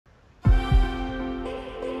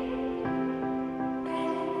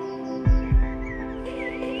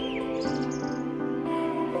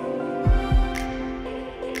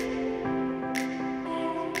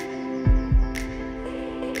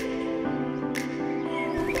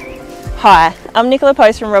Hi, I'm Nicola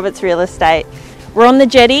Post from Roberts Real Estate. We're on the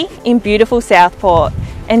jetty in beautiful Southport,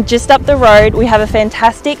 and just up the road we have a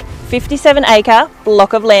fantastic 57-acre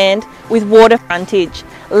block of land with water frontage.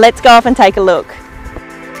 Let's go off and take a look.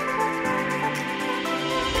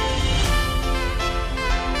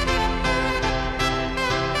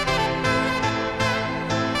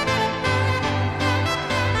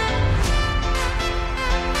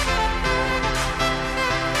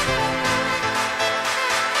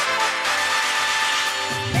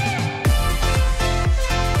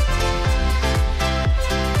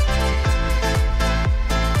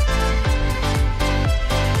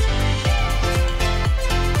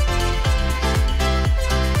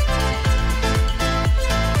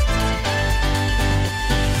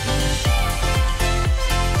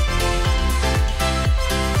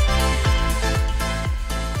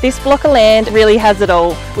 This block of land really has it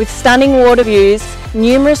all, with stunning water views,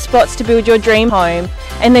 numerous spots to build your dream home,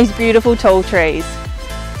 and these beautiful tall trees.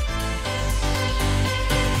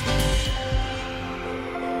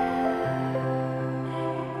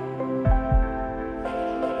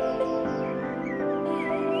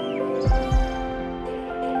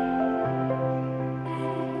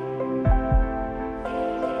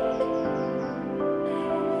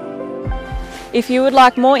 If you would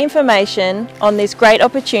like more information on this great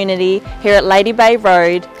opportunity here at Lady Bay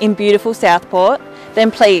Road in beautiful Southport, then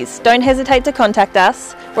please don't hesitate to contact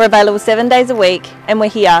us. We're available 7 days a week and we're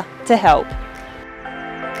here to help.